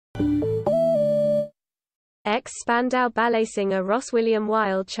Ex-Spandau Ballet singer Ross William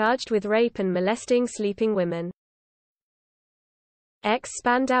Wilde charged with rape and molesting sleeping women.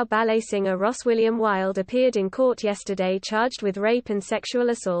 Ex-Spandau Ballet singer Ross William Wilde appeared in court yesterday charged with rape and sexual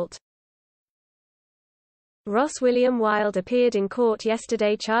assault. Ross William Wilde appeared in court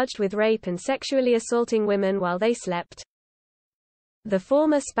yesterday charged with rape and sexually assaulting women while they slept. The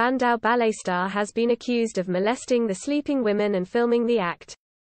former Spandau Ballet star has been accused of molesting the sleeping women and filming the act.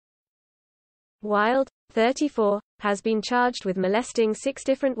 Wilde, 34, has been charged with molesting 6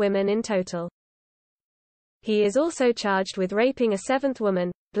 different women in total. He is also charged with raping a 7th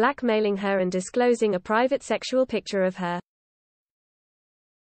woman, blackmailing her and disclosing a private sexual picture of her.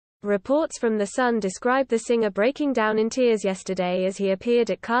 Reports from The Sun describe the singer breaking down in tears yesterday as he appeared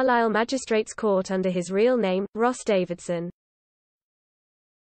at Carlisle Magistrates Court under his real name, Ross Davidson.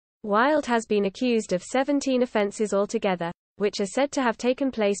 Wilde has been accused of 17 offences altogether, which are said to have taken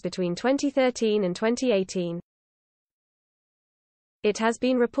place between 2013 and 2018. It has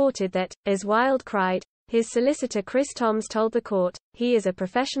been reported that, as Wilde cried, his solicitor Chris Toms told the court, he is a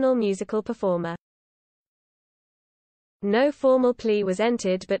professional musical performer. No formal plea was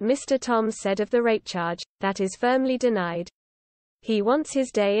entered, but Mr. Toms said of the rape charge, that is firmly denied. He wants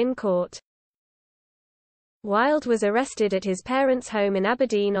his day in court. Wilde was arrested at his parents' home in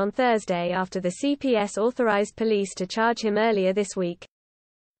Aberdeen on Thursday after the CPS authorised police to charge him earlier this week.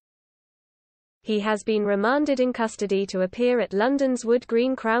 He has been remanded in custody to appear at London's Wood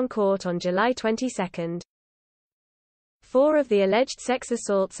Green Crown Court on July 22. 4 of the alleged sex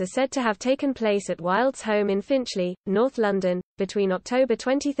assaults are said to have taken place at Wilde's home in Finchley, North London, between October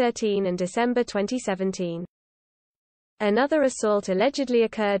 2013 and December 2017. Another assault allegedly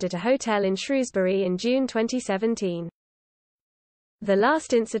occurred at a hotel in Shrewsbury in June 2017. The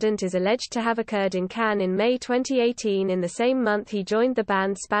last incident is alleged to have occurred in Cannes in May 2018. In the same month he joined the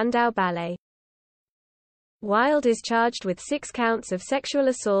band Spandau Ballet. Wilde is charged with 6 counts of sexual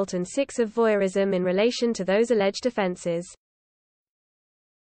assault and 6 of voyeurism in relation to those alleged offences,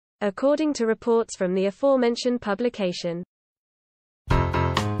 according to reports from the aforementioned publication.